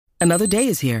Another day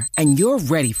is here, and you're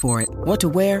ready for it. What to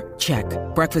wear? Check.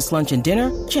 Breakfast, lunch, and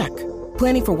dinner? Check.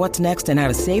 Planning for what's next and how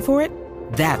to save for it?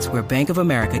 That's where Bank of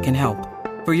America can help.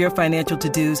 For your financial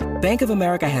to-dos, Bank of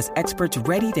America has experts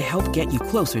ready to help get you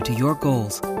closer to your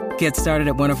goals. Get started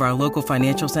at one of our local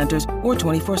financial centers or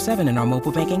 24/7 in our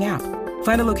mobile banking app.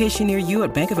 Find a location near you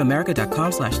at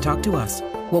bankofamerica.com/talktous.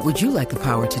 What would you like the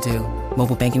power to do?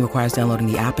 Mobile banking requires downloading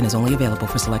the app and is only available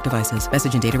for select devices.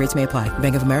 Message and data rates may apply.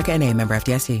 Bank of America N.A., member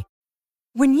FDIC.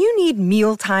 When you need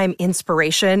mealtime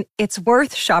inspiration, it's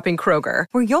worth shopping Kroger,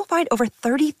 where you'll find over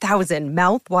 30,000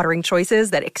 mouth-watering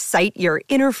choices that excite your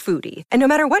inner foodie. And no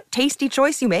matter what tasty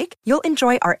choice you make, you'll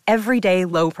enjoy our everyday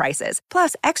low prices,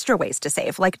 plus extra ways to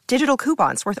save, like digital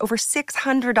coupons worth over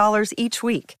 $600 each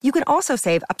week. You can also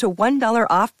save up to $1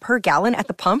 off per gallon at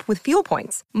the pump with fuel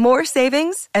points. More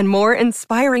savings and more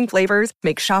inspiring flavors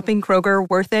make shopping Kroger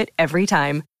worth it every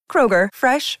time. Kroger,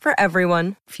 fresh for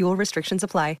everyone. Fuel restrictions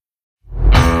apply.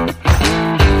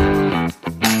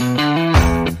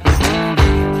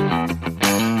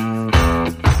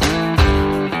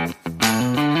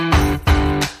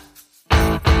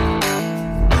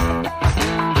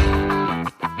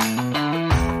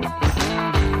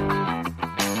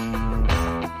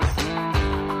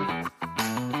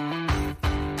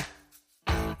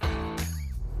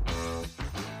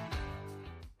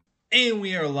 And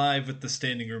we are live with the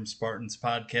Standing Room Spartans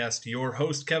podcast. Your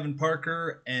host, Kevin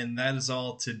Parker, and that is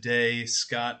all today.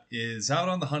 Scott is out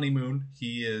on the honeymoon.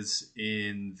 He is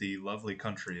in the lovely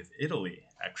country of Italy,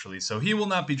 actually. So he will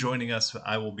not be joining us.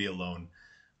 I will be alone.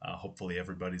 Hopefully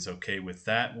everybody's okay with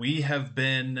that. We have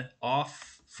been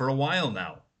off for a while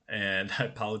now, and I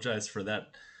apologize for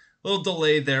that little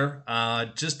delay there.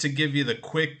 Just to give you the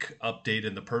quick update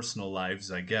in the personal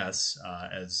lives, I guess,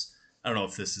 as I don't know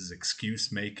if this is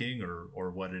excuse making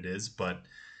or what it is, but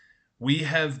we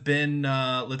have been,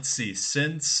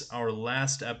 since our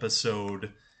last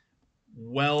episode,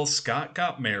 well, Scott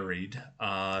got married.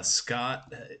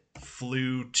 Scott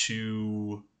flew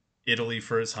to Italy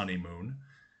for his honeymoon.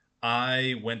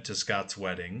 I went to Scott's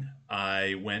wedding.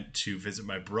 I went to visit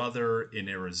my brother in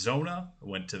Arizona. I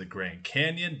went to the Grand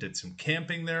Canyon, did some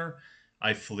camping there.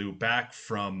 I flew back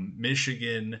from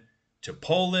Michigan to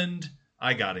Poland.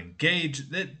 I got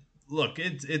engaged.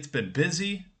 It's been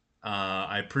busy.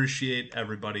 I appreciate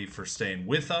everybody for staying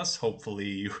with us.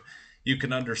 Hopefully you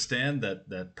can understand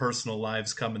that personal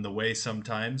lives come in the way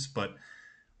sometimes. But a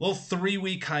little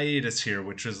 3-week hiatus here,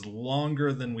 which is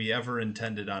longer than we ever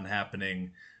intended on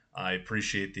happening. I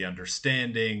appreciate the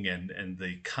understanding and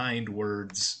the kind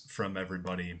words from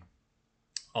everybody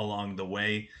along the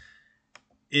way.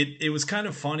 It was kind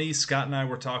of funny. Scott and I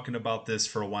were talking about this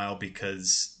for a while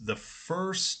because the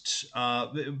first,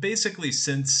 basically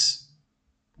since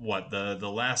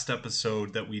the last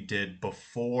episode that we did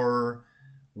before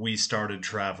we started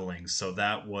traveling. So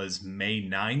that was May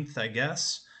 9th, I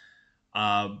guess.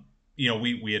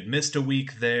 We had missed a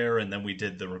week there, and then we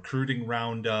did the recruiting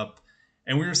roundup,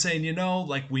 and we were saying,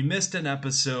 we missed an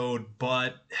episode,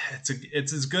 but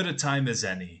it's as good a time as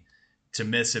any to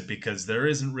miss it because there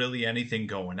isn't really anything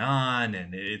going on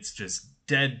and it's just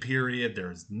dead period.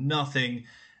 There's nothing.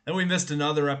 And we missed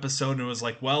another episode and it was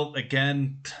like, well,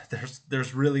 again,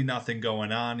 there's really nothing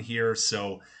going on here.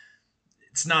 So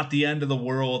it's not the end of the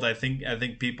world. I think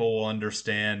people will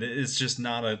understand. It's just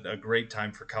not a great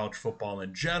time for college football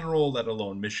in general, let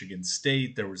alone Michigan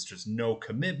State. There was just no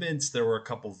commitments. There were a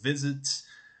couple visits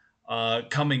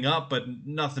coming up, but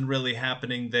nothing really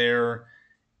happening there.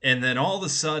 And then all of a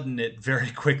sudden, it very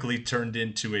quickly turned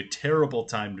into a terrible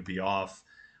time to be off.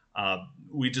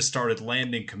 We just started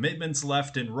landing commitments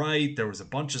left and right. There was a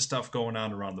bunch of stuff going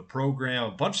on around the program,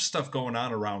 a bunch of stuff going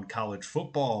on around college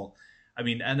football. I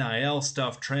mean, NIL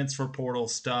stuff, transfer portal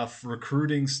stuff,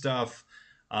 recruiting stuff.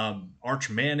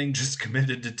 Arch Manning just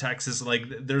committed to Texas.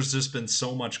 There's just been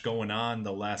so much going on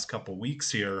the last couple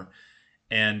weeks here.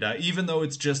 And even though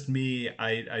it's just me,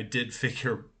 I did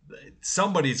figure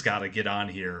somebody's got to get on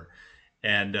here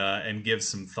and give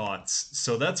some thoughts.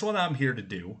 So that's what I'm here to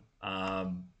do.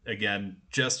 Again,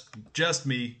 just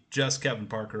me, just Kevin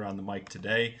Parker on the mic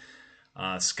today.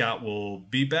 Scott will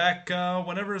be back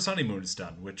whenever his honeymoon is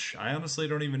done, which I honestly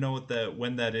don't even know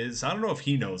when that is. I don't know if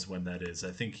he knows when that is.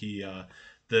 I think he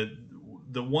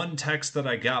the one text that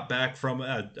I got back from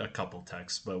a couple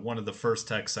texts, but one of the first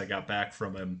texts I got back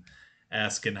from him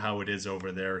asking how it is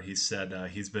over there, he said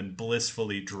he's been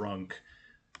blissfully drunk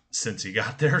since he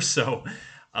got there. So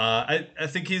I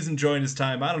think he's enjoying his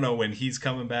time. I don't know when he's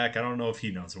coming back. I don't know if he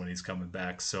knows when he's coming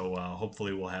back. So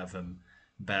hopefully we'll have him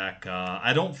back.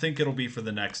 I don't think it'll be for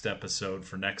the next episode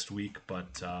for next week,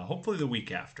 but hopefully the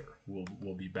week after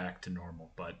we'll be back to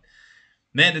normal. But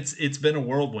Man, it's been a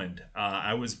whirlwind.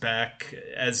 I was back,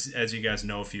 as you guys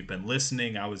know if you've been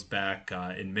listening. I was back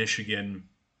in Michigan.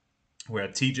 We're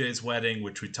at TJ's wedding,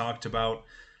 which we talked about.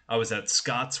 I was at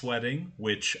Scott's wedding,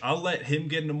 which I'll let him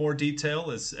get into more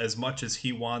detail as much as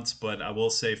he wants. But I will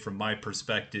say, from my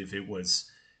perspective, it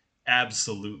was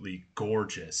absolutely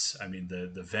gorgeous. I mean,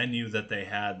 the venue that they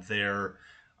had there,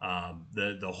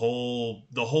 the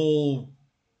whole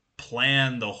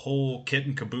plan, the whole kit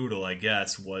and caboodle, I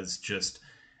guess, was just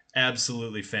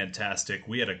absolutely fantastic.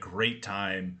 We had a great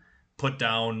time. Put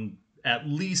down at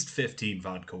least 15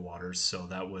 vodka waters, so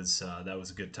that was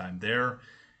a good time there.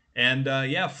 And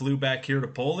yeah, flew back here to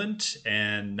Poland,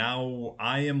 and now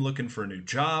I am looking for a new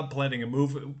job, planning a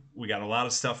move. We got a lot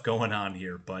of stuff going on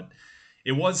here, but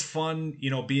it was fun,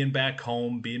 being back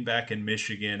home, being back in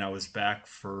Michigan. I was back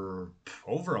for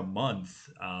over a month,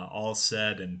 all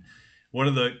said. And one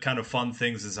of the kind of fun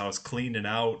things is I was cleaning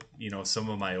out, some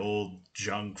of my old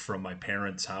junk from my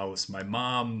parents' house. My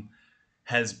mom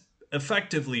has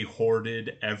effectively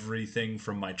hoarded everything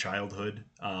from my childhood.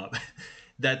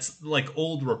 That's like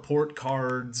old report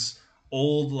cards,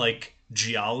 old like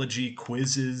geology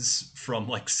quizzes from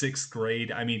like sixth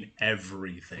grade. I mean,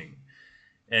 everything.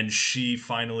 And she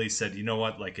finally said, you know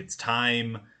what, like it's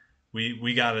time.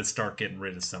 We got to start getting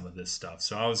rid of some of this stuff.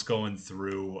 So I was going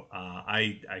through.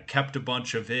 I kept a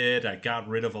bunch of it. I got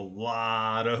rid of a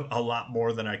lot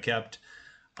more than I kept.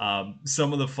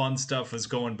 Some of the fun stuff was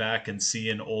going back and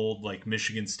seeing old like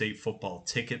Michigan State football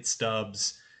ticket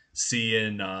stubs.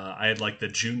 Seeing I had like the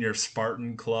Junior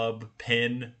Spartan Club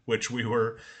pin, which we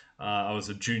were. I was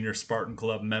a Junior Spartan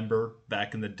Club member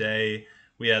back in the day.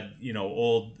 We had,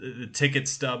 old ticket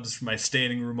stubs, my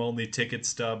standing room only ticket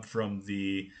stub from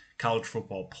the college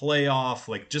football playoff,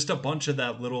 like just a bunch of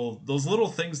those little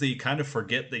things that you kind of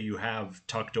forget that you have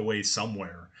tucked away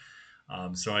somewhere.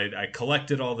 So I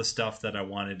collected all the stuff that I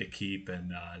wanted to keep,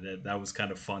 and that was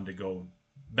kind of fun to go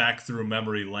back through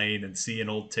memory lane and seeing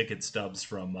old ticket stubs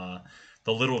from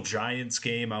the Little Giants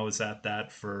game. I was at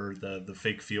that for the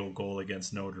fake field goal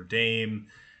against Notre Dame.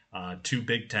 Two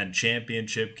Big Ten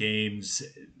championship games,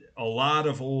 a lot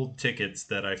of old tickets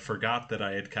that I forgot that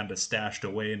I had kind of stashed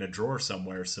away in a drawer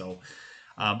somewhere. So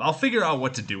I'll figure out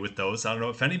what to do with those. I don't know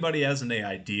if anybody has any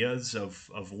ideas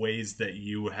of ways that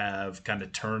you have kind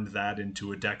of turned that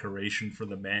into a decoration for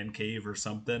the man cave or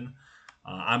something.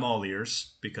 I'm all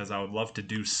ears because I would love to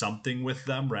do something with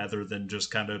them rather than just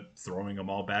kind of throwing them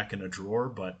all back in a drawer.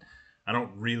 But I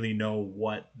don't really know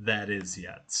what that is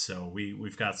yet. So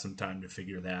we've got some time to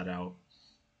figure that out.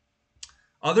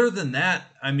 Other than that,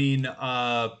 I mean,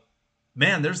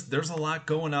 man, there's a lot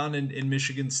going on in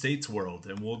Michigan State's world,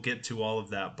 and we'll get to all of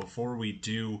that. Before we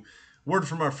do, word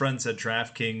from our friends at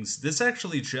DraftKings. This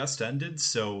actually just ended,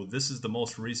 so this is the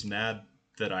most recent ad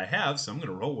that I have, so I'm going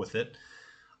to roll with it.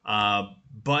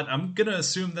 But I'm going to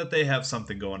assume that they have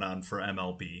something going on for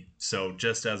MLB. So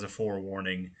just as a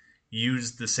forewarning,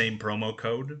 use the same promo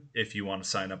code if you want to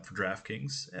sign up for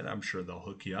DraftKings, and I'm sure they'll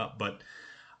hook you up. But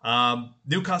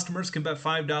new customers can bet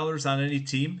 $5 on any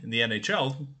team in the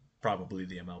NHL, probably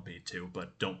the MLB too,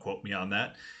 but don't quote me on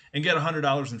that, and get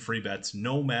 $100 in free bets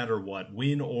no matter what,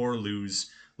 win or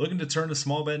lose. Looking to turn a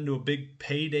small bet into a big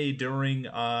payday during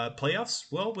playoffs?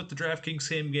 Well, with the DraftKings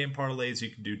same game parlays,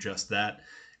 you can do just that.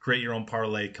 Create your own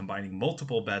parlay combining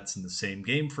multiple bets in the same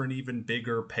game for an even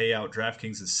bigger payout.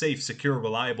 DraftKings is safe, secure,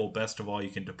 reliable. Best of all,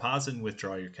 you can deposit and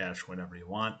withdraw your cash whenever you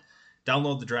want.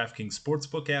 Download the DraftKings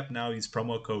Sportsbook app now. Use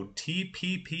promo code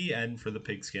TPPN for the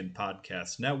Pigskin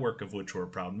Podcast Network, of which we're a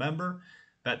proud member.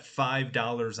 Bet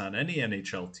 $5 on any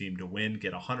NHL team to win.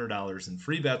 Get $100 in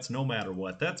free bets no matter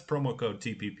what. That's promo code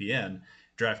TPPN.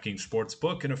 DraftKings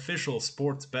Sportsbook, an official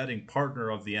sports betting partner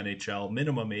of the NHL.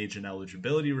 Minimum age and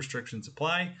eligibility restrictions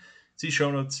apply. See show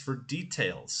notes for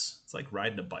details. It's like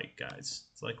riding a bike, guys.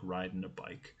 It's like riding a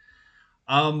bike.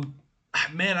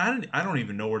 Man, I don't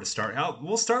even know where to start.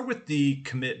 We'll start with the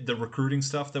recruiting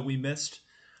stuff that we missed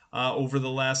over the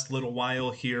last little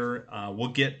while here.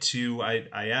 We'll get to,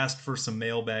 I asked for some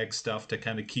mailbag stuff to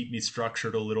kind of keep me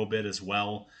structured a little bit as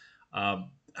well.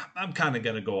 I'm kind of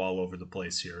going to go all over the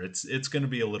place here. It's going to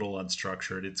be a little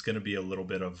unstructured. It's going to be a little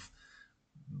bit of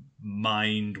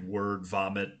mind word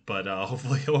vomit, but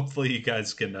hopefully you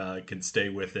guys can stay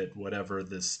with it, whatever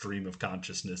this stream of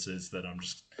consciousness is that I'm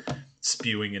just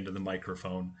spewing into the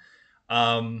microphone.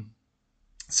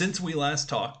 Since we last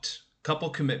talked, a couple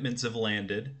commitments have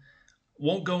landed.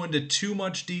 Won't go into too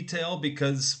much detail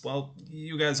because, well,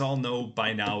 you guys all know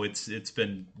by now it's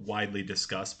been widely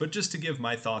discussed, but just to give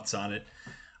my thoughts on it.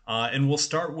 And we'll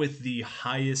start with the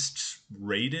highest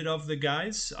rated of the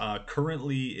guys.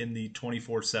 Currently in the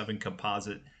 24/7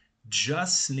 composite,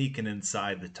 just sneaking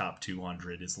inside the top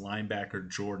 200 is linebacker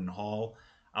Jordan Hall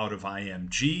out of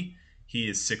IMG. He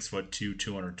is 6'2",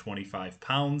 225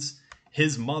 pounds.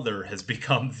 His mother has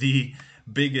become the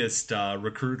biggest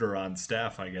recruiter on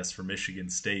staff, I guess, for Michigan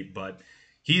State, but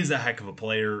he is a heck of a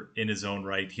player in his own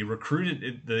right. He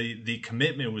recruited, the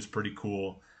commitment was pretty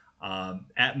cool.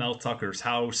 At Mel Tucker's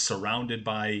house, surrounded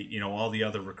by all the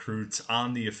other recruits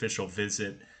on the official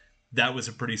visit. That was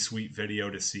a pretty sweet video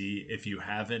to see. If you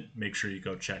haven't, make sure you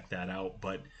go check that out.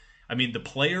 But I mean, the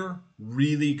player,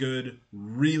 really good,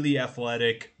 really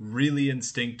athletic, really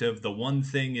instinctive. The one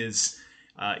thing is,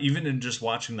 even in just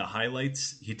watching the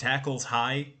highlights, he tackles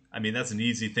high. I mean, that's an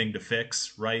easy thing to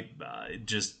fix, right?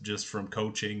 Just from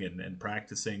coaching and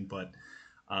practicing. But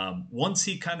once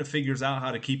he kind of figures out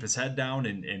how to keep his head down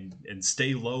and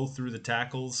stay low through the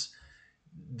tackles,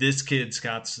 this kid's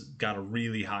got a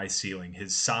really high ceiling.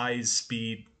 His size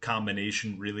speed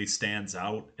combination really stands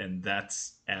out, and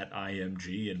that's at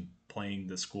IMG and playing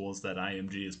the schools that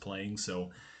IMG is playing.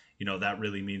 So, that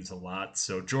really means a lot.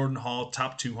 So Jordan Hall,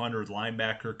 top 200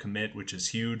 linebacker commit, which is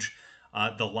huge.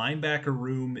 The linebacker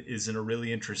room is in a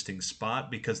really interesting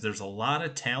spot because there's a lot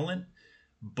of talent,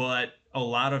 but a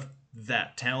lot of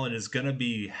that talent is going to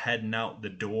be heading out the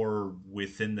door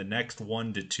within the next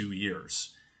 1 to 2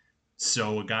 years.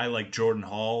 So a guy like Jordan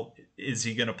Hall, is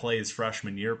he going to play his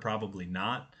freshman year? Probably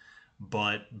not.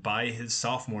 But by his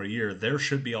sophomore year, there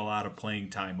should be a lot of playing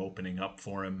time opening up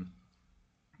for him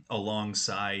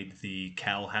alongside the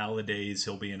Cal Hallidays.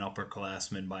 He'll be an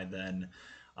upperclassman by then,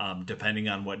 depending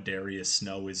on what Darius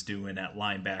Snow is doing at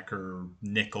linebacker,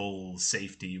 nickel,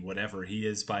 safety, whatever he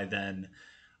is by then.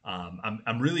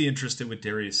 I'm really interested with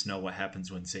Darius Snow, what happens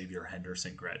when Xavier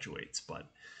Henderson graduates. But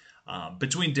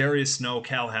between Darius Snow,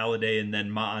 Cal Halliday, and then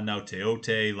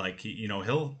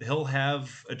Ma'anuteote, he'll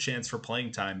have a chance for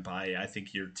playing time by, I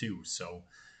think, year 2. So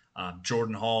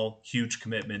Jordan Hall, huge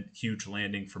commitment, huge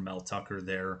landing for Mel Tucker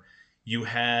there. You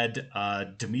had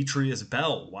Demetrius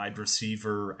Bell, wide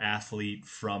receiver athlete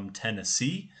from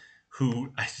Tennessee,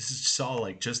 who I just saw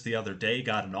just the other day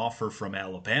got an offer from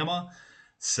Alabama.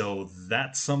 So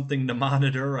that's something to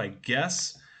monitor, I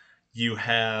guess. You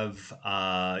have,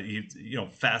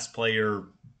 fast player,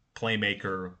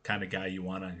 playmaker kind of guy you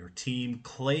want on your team.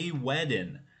 Clay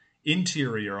Wedden,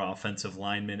 interior offensive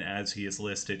lineman, as he is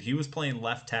listed. He was playing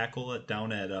left tackle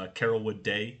down at Carrollwood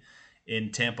Day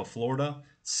in Tampa, Florida.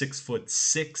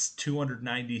 6'6",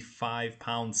 295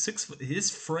 pounds.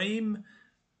 His frame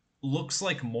looks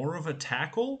like more of a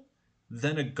tackle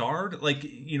than a guard.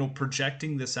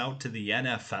 Projecting this out to the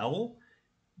NFL,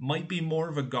 might be more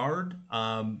of a guard.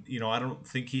 I don't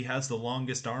think he has the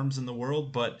longest arms in the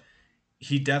world, but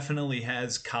he definitely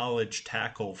has college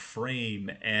tackle frame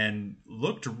and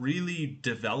looked really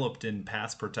developed in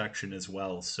pass protection as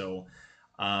well. So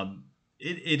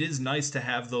it is nice to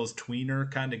have those tweener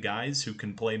kind of guys who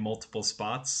can play multiple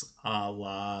spots, a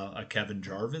la a Kevin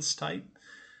Jarvis type.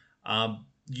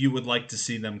 You would like to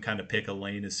see them kind of pick a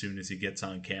lane as soon as he gets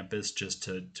on campus just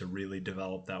to really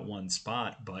develop that one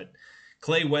spot. But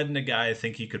Clay Wedden, a guy, I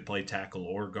think he could play tackle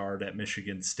or guard at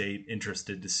Michigan State.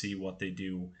 Interested to see what they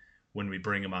do when we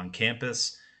bring him on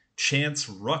campus. Chance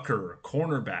Rucker,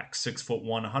 cornerback, 6'1",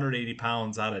 180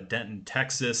 pounds, out of Denton,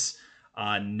 Texas.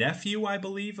 Nephew, I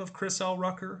believe, of Chris L.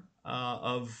 Rucker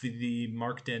of the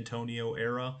Mark D'Antonio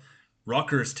era.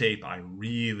 Rucker's tape I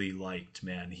really liked,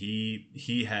 man.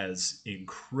 He has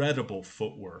incredible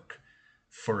footwork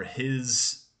for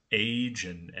his age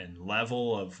and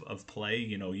level of play.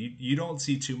 You don't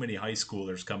see too many high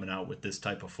schoolers coming out with this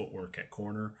type of footwork at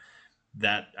corner.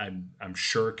 That I'm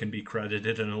sure can be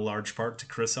credited in a large part to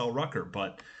Chris L. Rucker.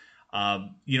 But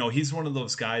he's one of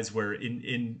those guys where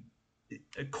in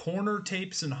corner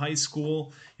tapes in high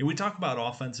school, we talk about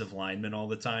offensive linemen all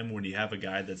the time. When you have a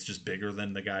guy that's just bigger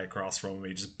than the guy across from him,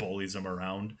 he just bullies him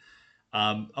around.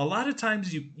 A lot of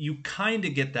times you kind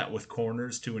of get that with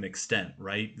corners to an extent,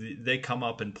 right? They come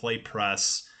up and play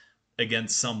press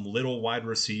against some little wide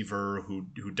receiver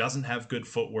who doesn't have good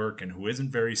footwork and who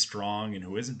isn't very strong and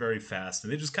who isn't very fast,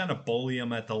 and they just kind of bully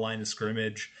him at the line of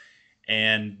scrimmage,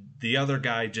 and the other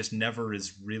guy just never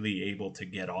is really able to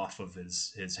get off of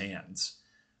his hands.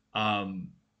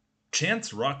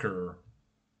 Chance Rucker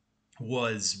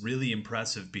was really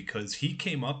impressive because he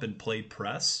came up and played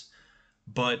press,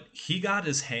 but he got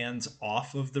his hands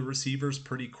off of the receivers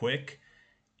pretty quick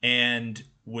and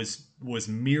was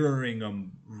mirroring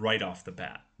them right off the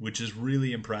bat, which is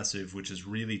really impressive, which is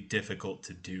really difficult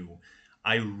to do.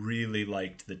 I really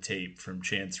liked the tape from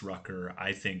Chance Rucker.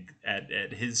 I think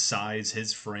at his size,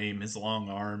 his frame, his long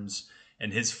arms,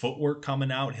 and his footwork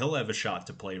coming out, he'll have a shot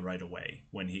to play right away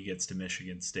when he gets to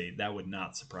Michigan State. That would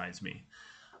not surprise me.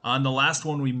 On the last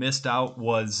one we missed out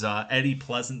was Eddie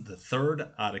Pleasant III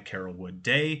out of Carrollwood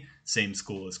Day, same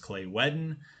school as Clay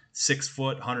Wedden. 6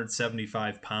 foot,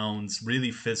 175 pounds, really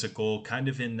physical, kind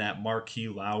of in that Marquis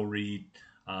Lowry,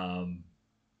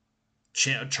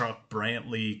 Chuck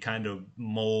Brantley kind of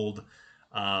mold.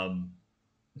 Now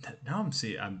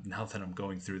that I'm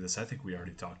going through this, I think we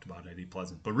already talked about Eddie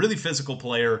Pleasant, but really physical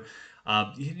player.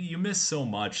 You miss so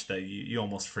much that you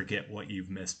almost forget what you've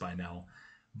missed by now.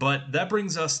 But that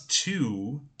brings us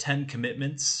to 10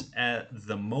 commitments at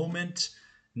the moment.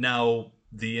 Now,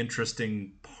 the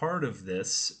interesting part of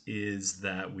this is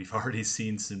that we've already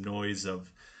seen some noise of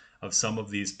some of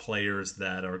these players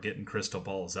that are getting crystal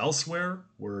balls elsewhere.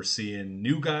 We're seeing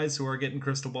new guys who are getting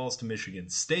crystal balls to Michigan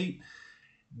State.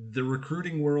 The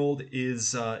recruiting world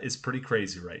is pretty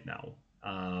crazy right now.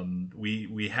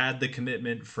 We had the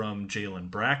commitment from Jalen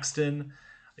Braxton.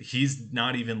 He's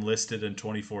not even listed in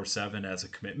 24/7 as a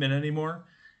commitment anymore,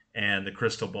 and the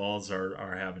crystal balls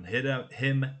are having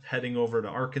him heading over to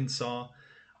Arkansas.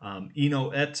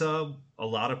 Eno Etta, a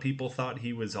lot of people thought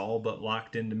he was all but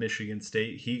locked into Michigan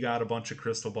State. He got a bunch of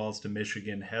crystal balls to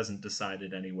Michigan, hasn't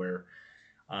decided anywhere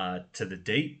to the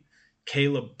date.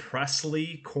 Caleb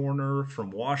Presley, corner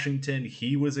from Washington,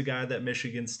 he was a guy that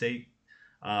Michigan State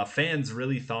fans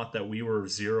really thought that we were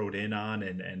zeroed in on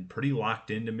and pretty locked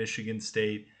into Michigan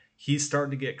State. He's starting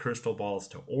to get crystal balls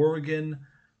to Oregon.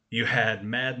 You had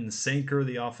Madden Sanker,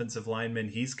 the offensive lineman.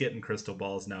 He's getting crystal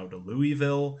balls now to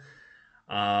Louisville.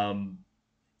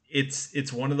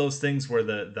 It's one of those things where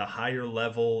the higher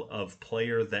level of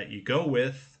player that you go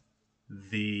with,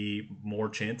 the more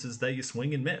chances that you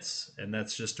swing and miss. And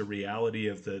that's just a reality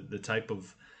of the type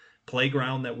of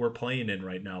playground that we're playing in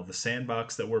right now. The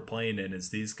sandbox that we're playing in is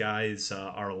these guys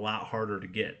are a lot harder to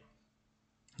get.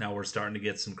 Now we're starting to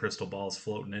get some crystal balls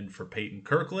floating in for Peyton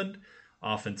Kirkland,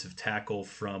 offensive tackle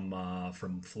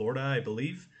from Florida, I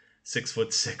believe.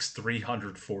 6'6",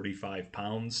 345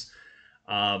 pounds.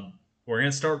 We're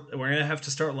gonna have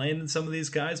to start landing some of these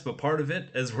guys, but part of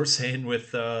it, as we're saying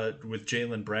with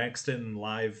Jalen Braxton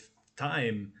live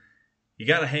time, you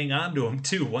got to hang on to them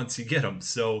too once you get them.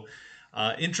 So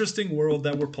interesting world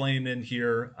that we're playing in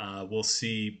here. We'll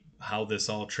see how this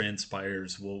all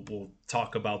transpires. We'll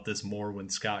talk about this more when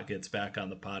Scott gets back on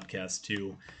the podcast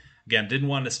too. Again, didn't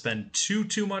want to spend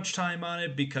too much time on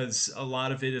it because a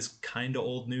lot of it is kind of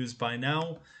old news by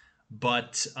now,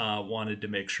 but wanted to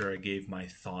make sure I gave my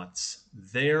thoughts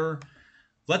there.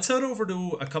 Let's head over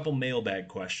to a couple mailbag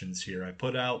questions here. I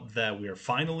put out that we are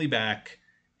finally back,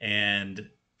 and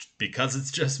because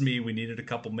it's just me, we needed a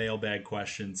couple mailbag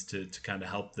questions to kind of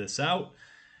help this out.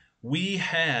 We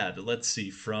had, let's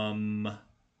see, from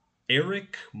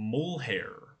Eric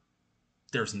Mulhair.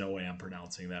 There's no way I'm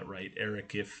pronouncing that right.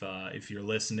 Eric, if you're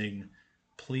listening,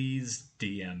 please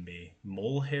DM me.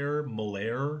 Mulhair?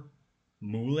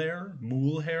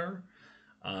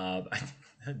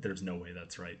 There's no way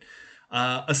that's right.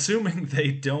 Assuming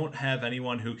they don't have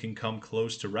anyone who can come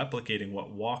close to replicating what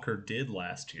Walker did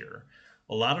last year,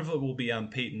 a lot of it will be on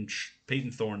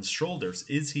Peyton Thorne's shoulders.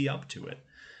 Is he up to it?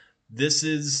 This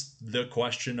is the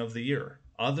question of the year.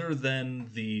 Other than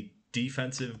the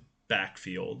defensive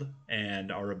backfield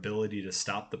and our ability to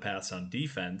stop the pass on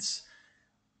defense,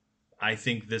 I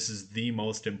think this is the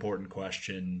most important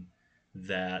question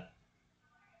that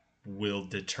will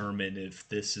determine if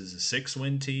this is a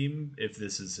 6-win team, if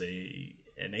this is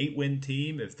an 8-win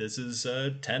team, if this is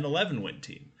a 10-11 win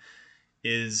team.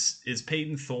 Is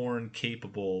Peyton Thorne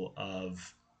capable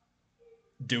of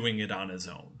doing it on his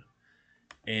own?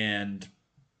 And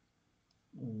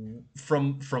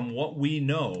from what we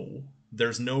know,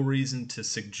 there's no reason to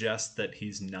suggest that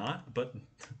he's not, but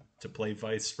to play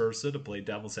vice versa, to play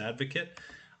devil's advocate,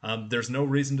 there's no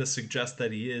reason to suggest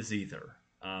that he is either.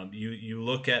 You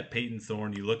look at Peyton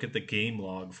Thorne, you look at the game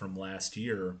log from last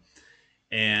year,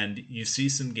 and you see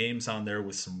some games on there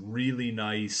with some really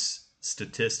nice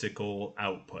statistical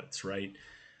outputs, right?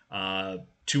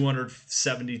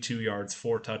 272 yards,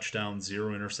 4 touchdowns,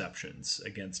 0 interceptions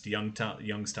against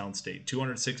Youngstown State.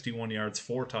 261 yards,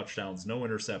 4 touchdowns, no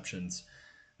interceptions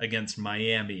against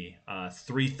Miami.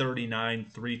 339,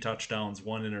 3 touchdowns,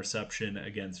 1 interception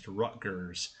against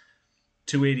Rutgers.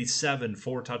 287,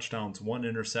 4 touchdowns, 1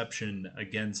 interception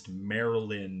against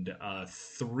Maryland.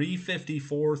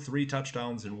 354, 3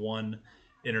 touchdowns, and 1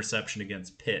 interception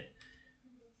against Pitt.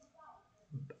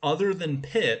 Other than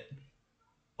Pitt,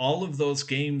 all of those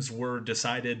games were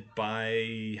decided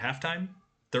by halftime,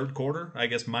 third quarter. I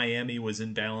guess Miami was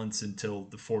in balance until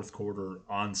the fourth quarter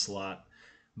onslaught.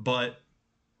 But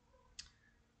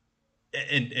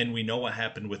And we know what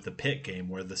happened with the Pitt game,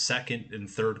 where the second and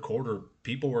third quarter,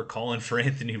 people were calling for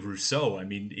Anthony Rousseau. I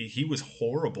mean, he was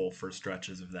horrible for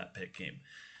stretches of that Pitt game.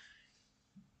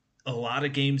 A lot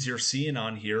of games you're seeing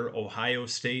on here, Ohio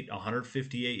State,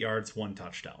 158 yards, 1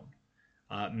 touchdown.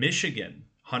 Michigan,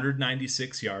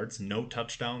 196 yards, no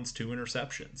touchdowns, 2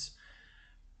 interceptions.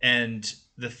 And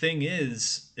the thing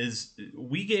is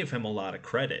we gave him a lot of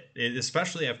credit,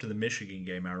 especially after the Michigan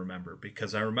game, I remember,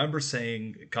 because I remember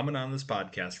saying, coming on this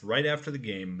podcast right after the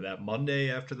game, that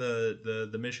Monday after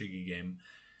the Michigan game,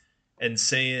 and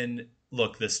saying,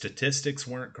 look, the statistics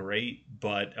weren't great,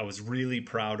 but I was really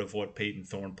proud of what Payton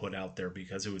Thorne put out there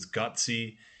because it was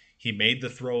gutsy. He made the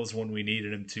throws when we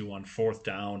needed him to on fourth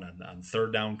down, on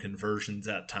third down conversions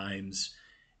at times.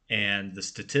 And the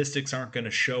statistics aren't going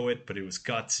to show it, but it was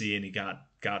gutsy, and he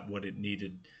got what it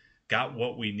needed, got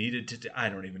what we needed to do. I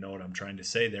don't even know what I'm trying to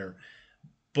say there.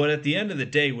 But at the end of the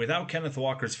day, without Kenneth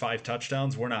Walker's 5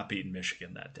 touchdowns, we're not beating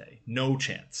Michigan that day. No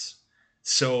chance.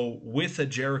 So with a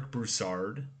Jarek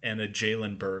Broussard and a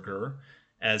Jalen Berger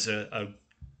as a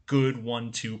good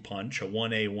 1-2 punch, a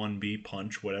 1A, 1B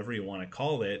punch, whatever you want to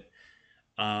call it,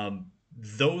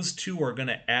 those two are going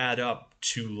to add up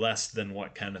to less than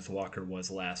what Kenneth Walker was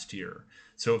last year.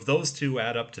 So if those two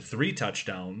add up to 3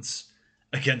 touchdowns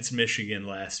against Michigan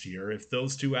last year, if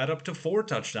those two add up to 4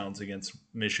 touchdowns against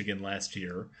Michigan last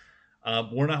year,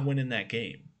 we're not winning that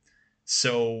game.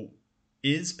 So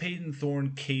is Payton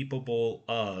Thorne capable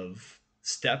of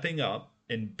stepping up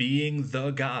and being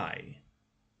the guy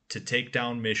to take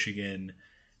down Michigan,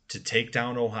 to take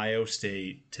down Ohio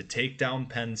State, to take down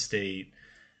Penn State,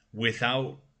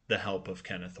 without the help of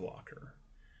Kenneth Walker,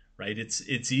 right?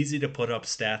 It's easy to put up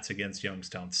stats against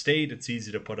Youngstown State. It's easy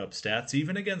to put up stats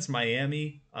even against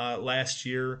Miami last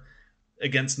year,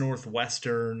 against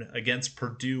Northwestern, against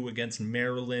Purdue, against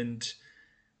Maryland.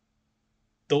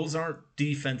 Those aren't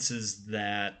defenses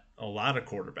that a lot of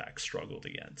quarterbacks struggled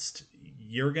against.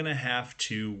 You're going to have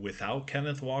to, without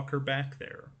Kenneth Walker back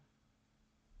there,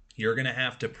 you're going to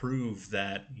have to prove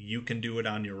that you can do it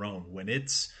on your own. When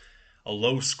it's a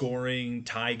low-scoring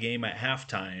tie game at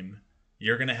halftime,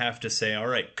 you're going to have to say, all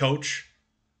right, coach,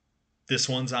 this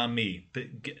one's on me.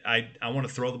 I want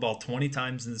to throw the ball 20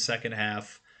 times in the second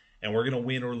half, and we're going to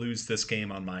win or lose this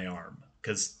game on my arm.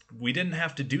 Because we didn't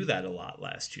have to do that a lot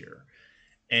last year.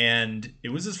 And it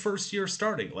was his first year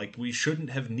starting. Like, we shouldn't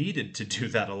have needed to do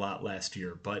that a lot last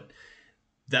year. But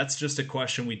that's just a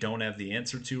question we don't have the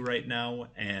answer to right now,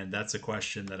 and that's a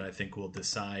question that I think we'll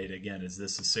decide. Again, is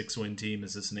this a 6-win team?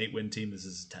 Is this an 8-win team? Is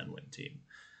this a 10-win team?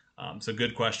 So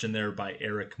good question there by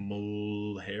Eric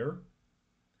Mulher.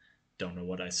 Don't know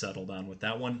what I settled on with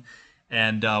that one.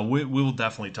 And we'll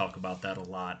definitely talk about that a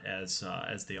lot as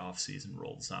the offseason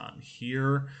rolls on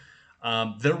here.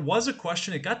 There was a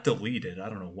question, it got deleted. I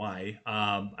don't know why.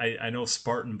 I know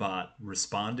SpartanBot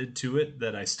responded to it,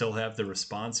 that I still have the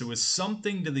response. It was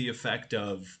something to the effect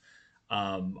of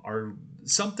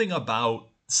something about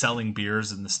selling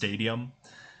beers in the stadium.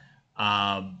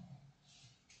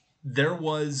 There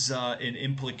was an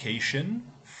implication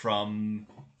from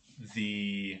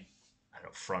the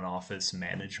front office,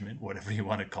 management, whatever you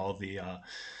want to call the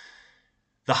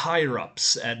higher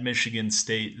ups at Michigan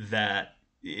State, that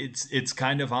it's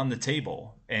kind of on the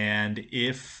table, and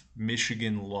if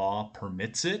Michigan law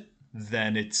permits it,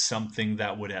 then it's something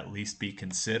that would at least be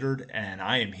considered, and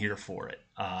I am here for it.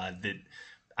 That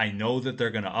I know that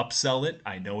they're going to upsell it.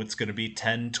 I know it's going to be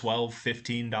 $10,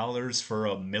 $12, $15 for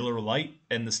a Miller Lite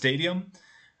in the stadium,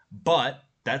 but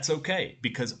that's okay,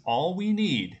 because all we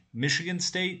need, Michigan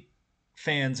State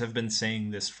fans have been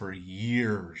saying this for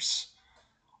years,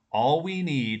 all we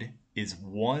need is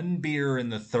one beer in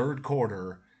the third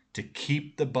quarter to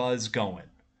keep the buzz going.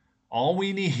 All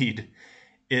we need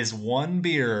is one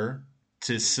beer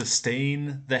to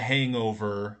sustain the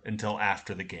hangover until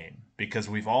after the game, because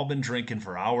we've all been drinking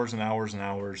for hours and hours and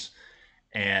hours,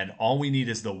 and all we need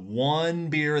is the one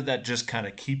beer that just kind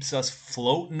of keeps us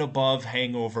floating above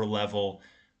hangover level,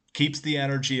 keeps the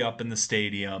energy up in the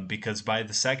stadium, because by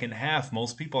the second half,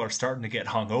 most people are starting to get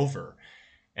hungover.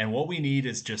 And what we need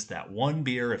is just that one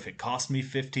beer. If it costs me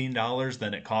 $15,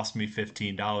 then it costs me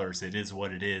 $15. It is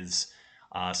what it is.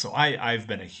 So I've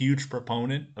been a huge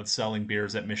proponent of selling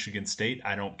beers at Michigan State.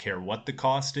 I don't care what the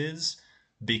cost is,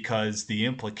 because the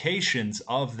implications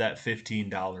of that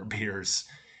 $15 beers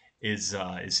is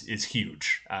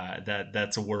huge.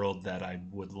 That's a world that I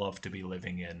would love to be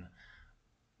living in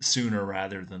sooner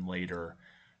rather than later.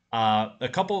 A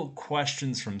couple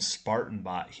questions from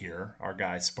SpartanBot here, our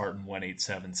guy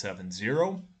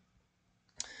Spartan18770.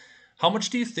 How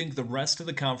much do you think the rest of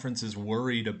the conference is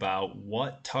worried about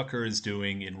what Tucker is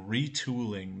doing in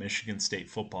retooling Michigan State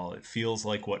football? It feels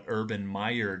like what Urban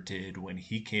Meyer did when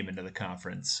he came into the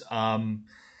conference. All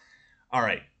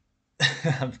right.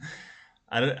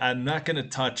 I'm not going to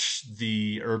touch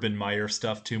the Urban Meyer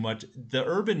stuff too much. The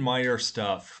Urban Meyer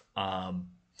stuff, a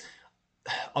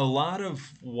lot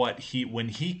of when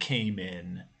he came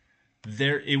in,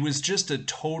 it was just a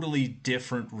totally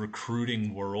different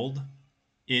recruiting world.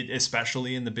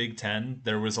 Especially in the Big Ten,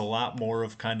 there was a lot more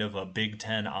of kind of a Big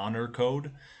Ten honor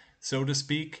code, so to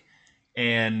speak.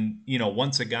 And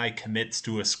once a guy commits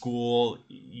to a school,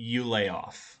 you lay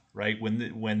off, right?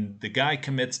 When the guy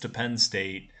commits to Penn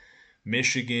State,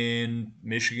 Michigan,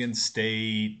 Michigan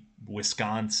State,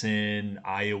 Wisconsin,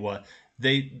 Iowa,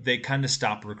 they kind of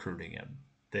stop recruiting him.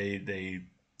 They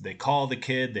call the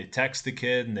kid, they text the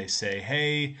kid, and they say,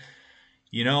 hey,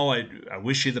 I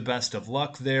wish you the best of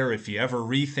luck there. If you ever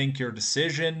rethink your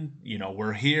decision,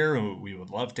 we're here and we would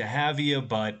love to have you,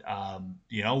 but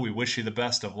we wish you the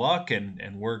best of luck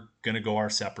and we're going to go our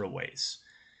separate ways.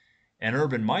 And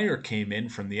Urban Meyer came in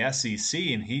from the SEC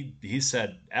and he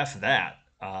said, F that.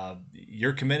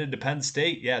 You're committed to Penn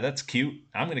State. Yeah, that's cute.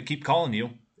 I'm going to keep calling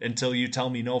you until you tell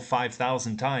me no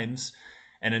 5,000 times.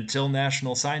 And until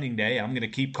National Signing Day, I'm going to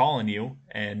keep calling you.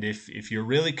 And if you're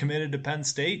really committed to Penn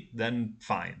State, then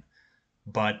fine.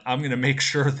 But I'm going to make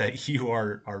sure that you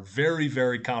are very,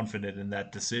 very confident in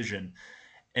that decision.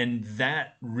 And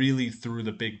that really threw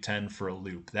the Big Ten for a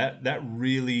loop. That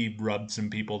really rubbed some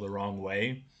people the wrong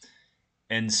way.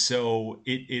 And so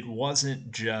it wasn't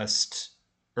just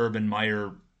Urban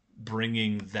Meyer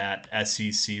bringing that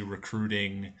SEC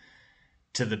recruiting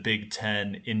to the Big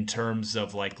Ten in terms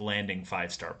of like landing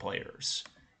 5-star players.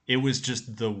 It was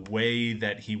just the way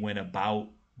that he went about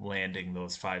landing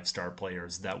those 5-star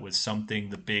players. That was something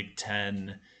the Big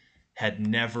Ten had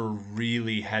never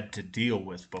really had to deal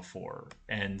with before.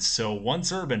 And so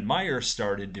once Urban Meyer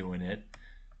started doing it,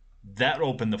 that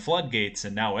opened the floodgates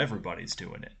and now everybody's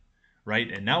doing it.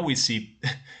 Right. And now we see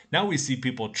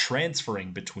people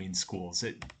transferring between schools.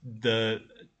 I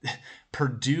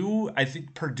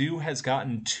think Purdue has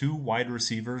gotten 2 wide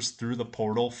receivers through the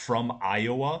portal from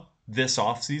Iowa this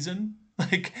offseason.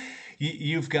 Like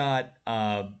you've got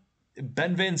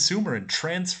Ben Van Sumeren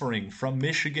transferring from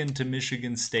Michigan to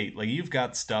Michigan State. Like you've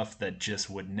got stuff that just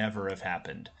would never have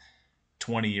happened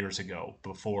 20 years ago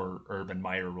before Urban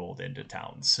Meyer rolled into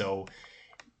town. So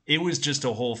it was just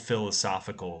a whole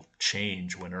philosophical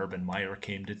change when Urban Meyer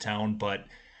came to town. But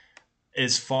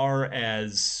as far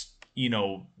as,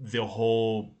 the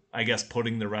whole, I guess,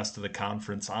 putting the rest of the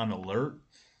conference on alert,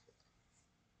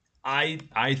 I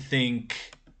think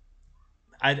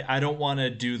I don't want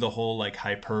to do the whole like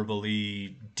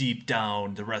hyperbole deep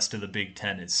down the rest of the Big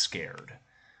Ten is scared.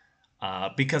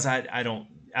 Because I don't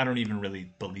even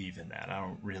really believe in that. I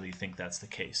don't really think that's the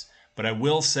case. But I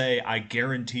will say, I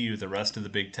guarantee you the rest of the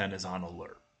Big Ten is on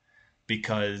alert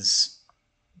because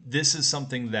this is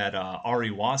something that Ari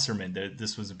Wasserman,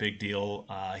 this was a big deal.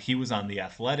 He was on The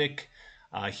Athletic.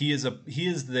 He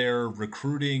is their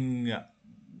recruiting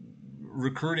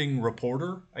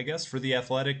reporter, I guess, for The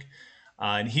Athletic.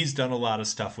 And he's done a lot of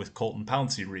stuff with Colton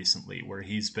Pouncey recently, where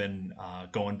he's been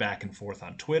going back and forth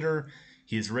on Twitter.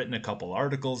 He's written a couple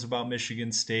articles about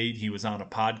Michigan State. He was on a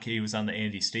podcast. He was on the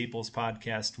Andy Staples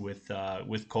podcast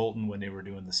with Colton when they were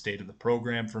doing the state of the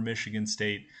program for Michigan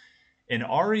State. And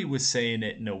Ari was saying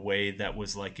it in a way that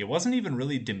was like, it wasn't even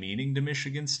really demeaning to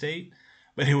Michigan State,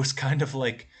 but it was kind of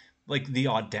like the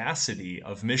audacity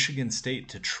of Michigan State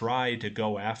to try to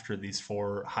go after these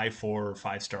 4 or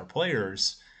 5-star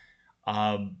players.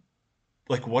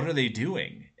 Like, what are they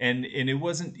doing? And it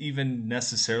wasn't even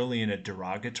necessarily in a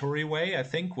derogatory way. I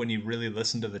think when you really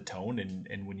listen to the tone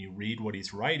and when you read what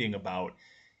he's writing about,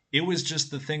 it was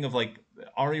just the thing of like,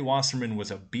 Ari Wasserman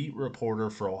was a beat reporter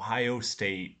for Ohio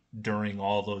State during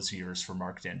all those years for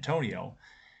Mark D'Antonio.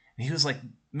 And he was like,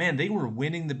 man, they were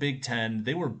winning the Big Ten.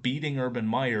 They were beating Urban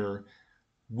Meyer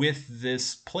with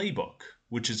this playbook,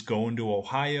 which is going to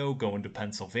Ohio, going to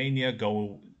Pennsylvania,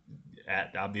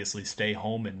 obviously stay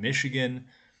home in Michigan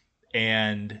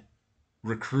and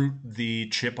recruit the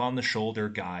chip on the shoulder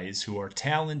guys who are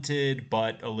talented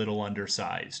but a little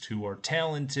undersized, who are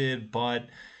talented but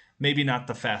maybe not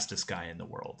the fastest guy in the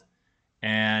world.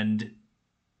 And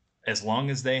as long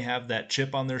as they have that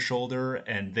chip on their shoulder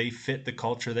and they fit the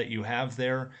culture that you have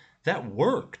there, that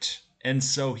worked. And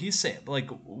so he's saying, like,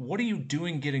 what are you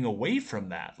doing getting away from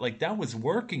that? Like, that was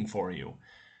working for you.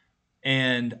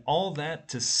 And all that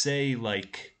to say,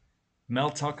 like,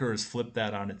 Mel Tucker has flipped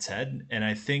that on its head. And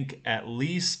I think at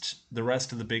least the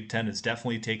rest of the Big Ten is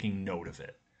definitely taking note of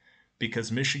it.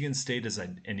 because Michigan State is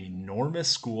an enormous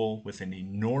school with an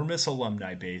enormous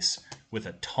alumni base with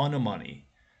a ton of money.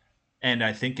 And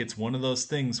I think it's one of those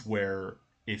things where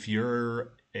if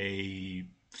you're a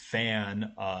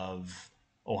fan of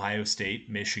Ohio State,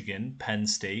 Michigan, Penn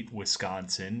State,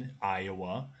 Wisconsin,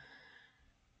 Iowa,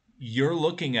 you're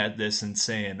looking at this and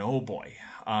saying, oh boy,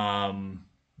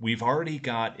 we've already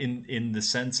got in the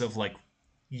sense of like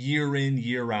year in,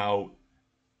 year out,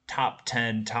 top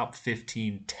 10, top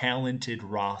 15 talented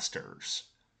rosters.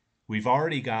 We've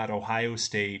already got Ohio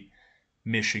State,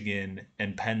 Michigan,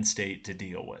 and Penn State to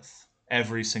deal with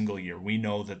every single year. We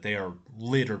know that they are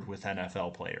littered with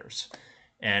NFL players.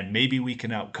 And maybe we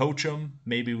can out-coach them,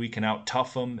 maybe we can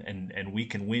out-tough them, and we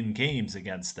can win games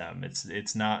against them.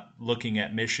 It's not looking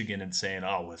at Michigan and saying,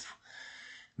 oh,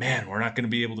 man, we're not going to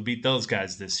be able to beat those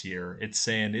guys this year. It's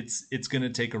saying it's going to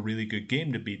take a really good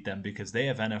game to beat them because they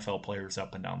have NFL players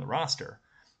up and down the roster.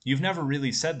 You've never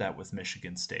really said that with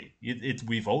Michigan State.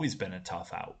 We've always been a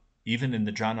tough out. Even in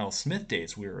the John L. Smith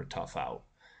days, we were a tough out.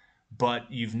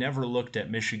 But you've never looked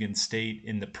at Michigan State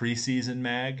in the preseason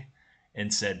mag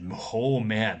and said, oh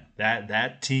man,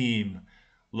 that team,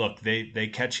 look, they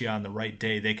catch you on the right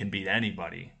day, they can beat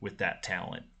anybody with that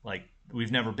talent. Like,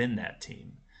 we've never been that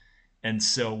team. And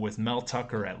so with Mel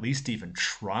Tucker at least even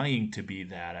trying to be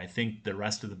that, I think the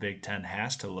rest of the Big Ten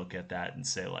has to look at that and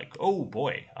say like, oh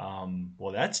boy,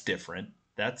 well, that's different.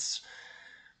 That's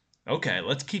okay.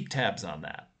 Let's keep tabs on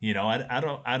that. You know,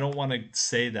 I don't want to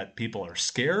say that people are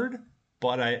scared,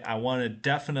 but I want to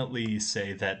definitely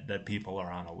say that people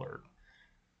are on alert.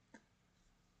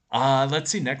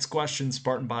 Let's see. Next question,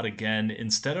 SpartanBot again.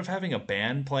 Instead of having a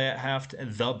band play at halftime,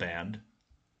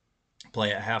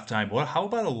 how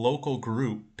about a local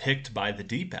group picked by the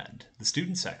deep end, the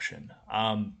student section?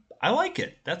 I like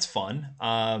it. That's fun.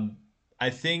 I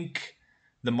think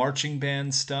the marching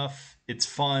band stuff, it's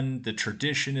fun. The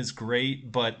tradition is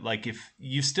great, but like if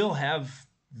you still have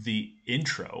the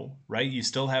intro, right? You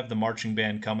still have the marching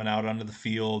band coming out onto the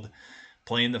field,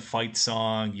 playing the fight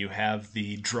song. You have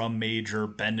the drum major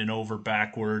bending over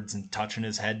backwards and touching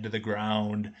his head to the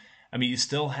ground. I mean, you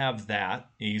still have that.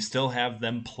 You still have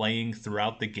them playing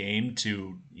throughout the game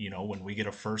to, you know, when we get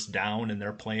a first down and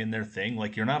they're playing their thing.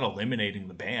 Like, you're not eliminating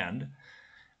the band,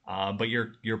 but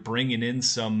you're bringing in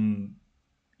some,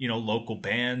 you know, local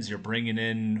bands. You're bringing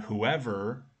in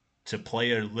whoever to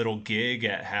play a little gig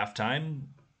at halftime,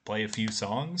 play a few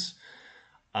songs.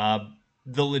 The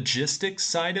logistics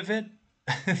side of it,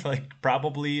 like,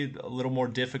 probably a little more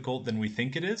difficult than we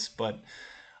think it is, but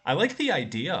I like the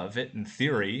idea of it in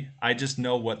theory. I just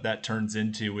know what that turns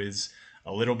into is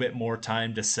a little bit more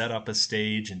time to set up a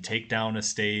stage and take down a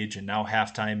stage. And now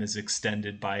halftime is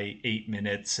extended by 8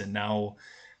 minutes. And now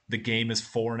the game is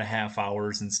 4.5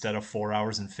 hours instead of 4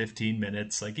 hours and 15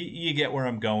 minutes. Like, you get where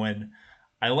I'm going.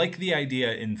 I like the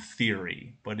idea in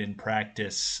theory, but in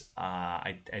practice,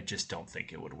 I just don't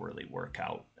think it would really work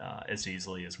out as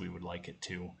easily as we would like it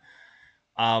to.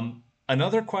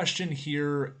 Another question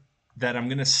here that I'm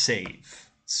going to save.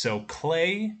 So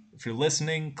Clay, if you're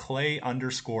listening,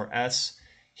 Clay_S,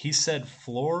 he said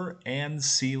floor and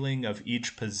ceiling of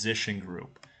each position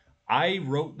group. I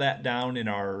wrote that down in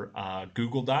our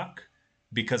Google Doc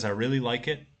because I really like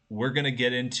it. We're going to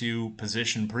get into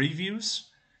position previews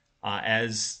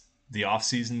as the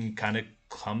offseason kind of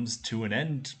comes to an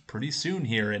end pretty soon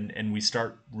here, and we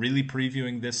start really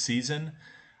previewing this season.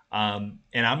 And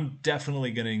I'm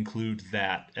definitely going to include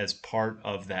that as part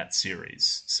of that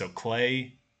series. So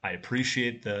Clay, I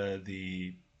appreciate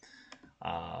the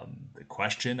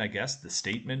question, I guess, the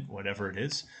statement, whatever it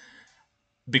is,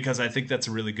 because I think that's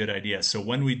a really good idea. So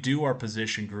when we do our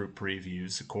position group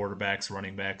previews, the quarterbacks,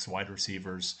 running backs, wide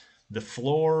receivers, the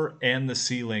floor and the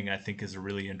ceiling, I think, is a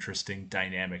really interesting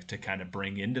dynamic to kind of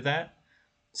bring into that.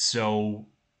 So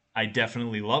I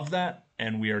definitely love that,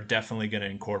 and we are definitely going to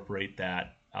incorporate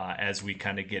that as we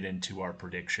kind of get into our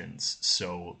predictions.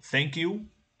 So thank you.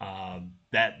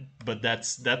 That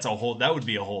would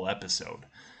be a whole episode.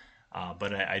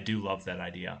 But I do love that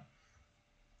idea.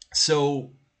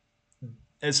 So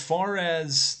as far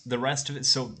as the rest of it,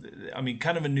 so I mean,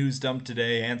 kind of a news dump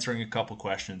today, answering a couple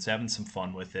questions, having some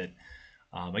fun with it.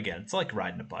 Again, it's like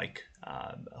riding a bike.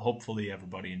 Hopefully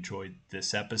everybody enjoyed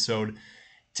this episode.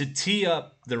 To tee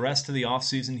up the rest of the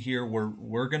offseason here,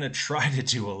 we're going to try to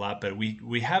do a lot, but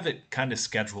we have it kind of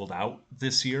scheduled out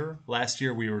this year. Last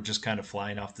year, we were just kind of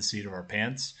flying off the seat of our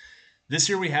pants. This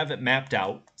year, we have it mapped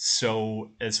out.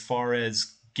 So as far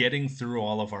as getting through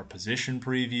all of our position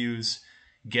previews,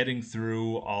 getting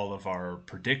through all of our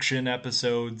prediction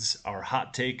episodes, our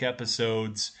hot take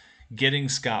episodes, getting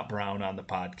Scott Brown on the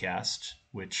podcast,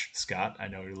 which, Scott, I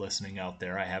know you're listening out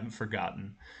there. I haven't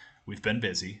forgotten. We've been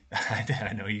busy.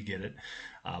 I know you get it.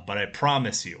 But I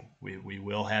promise you, we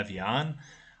will have you on.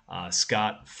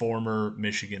 Scott, former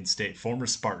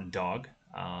Spartan Dog,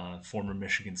 former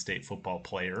Michigan State football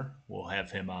player. We'll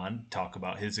have him on, talk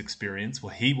about his experience.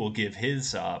 Well, he will give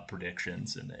his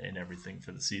predictions and everything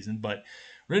for the season. But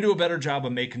we're going to do a better job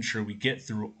of making sure we get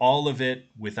through all of it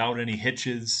without any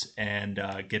hitches and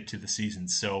get to the season.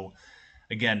 So,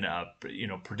 again,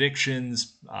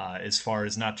 predictions as far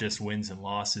as not just wins and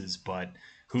losses, but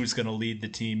who's going to lead the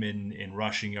team in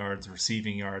rushing yards,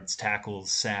 receiving yards,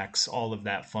 tackles, sacks, all of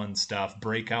that fun stuff,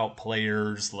 breakout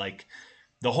players, like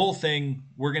the whole thing.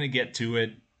 We're going to get to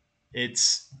it.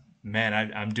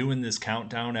 I'm doing this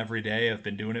countdown every day. I've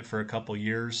been doing it for a couple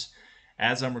years.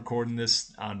 As I'm recording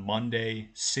this on Monday,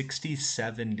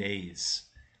 67 days.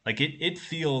 Like it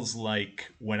feels like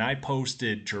when I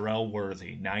posted Jarrell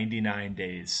Worthy, 99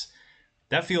 days,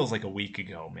 that feels like a week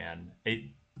ago, man.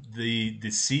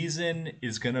 The season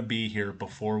is going to be here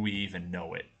before we even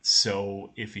know it.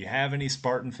 So if you have any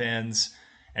Spartan fans,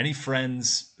 any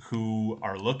friends who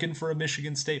are looking for a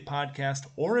Michigan State podcast,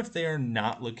 or if they are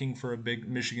not looking for a big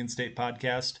Michigan State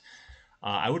podcast,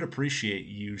 I would appreciate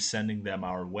you sending them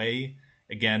our way.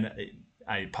 Again,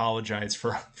 I apologize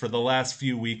for the last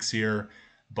few weeks here,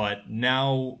 but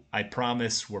now I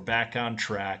promise we're back on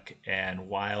track. And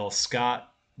while Scott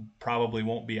probably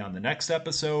won't be on the next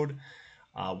episode,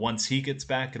 once he gets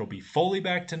back, it'll be fully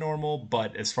back to normal.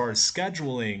 But as far as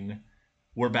scheduling,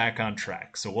 we're back on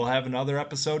track. So we'll have another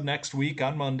episode next week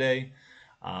on Monday.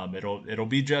 It'll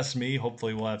be just me.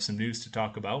 Hopefully we'll have some news to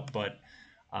talk about. But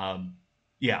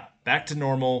yeah, back to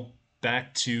normal.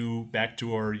 Back to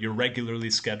your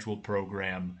regularly scheduled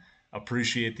program.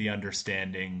 Appreciate the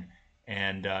understanding.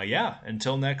 And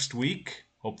until next week,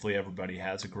 hopefully everybody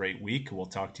has a great week. We'll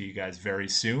talk to you guys very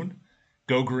soon.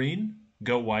 Go green,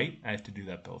 go white. I have to do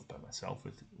that both by myself,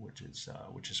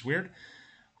 which is weird.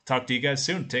 Talk to you guys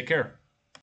soon. Take care.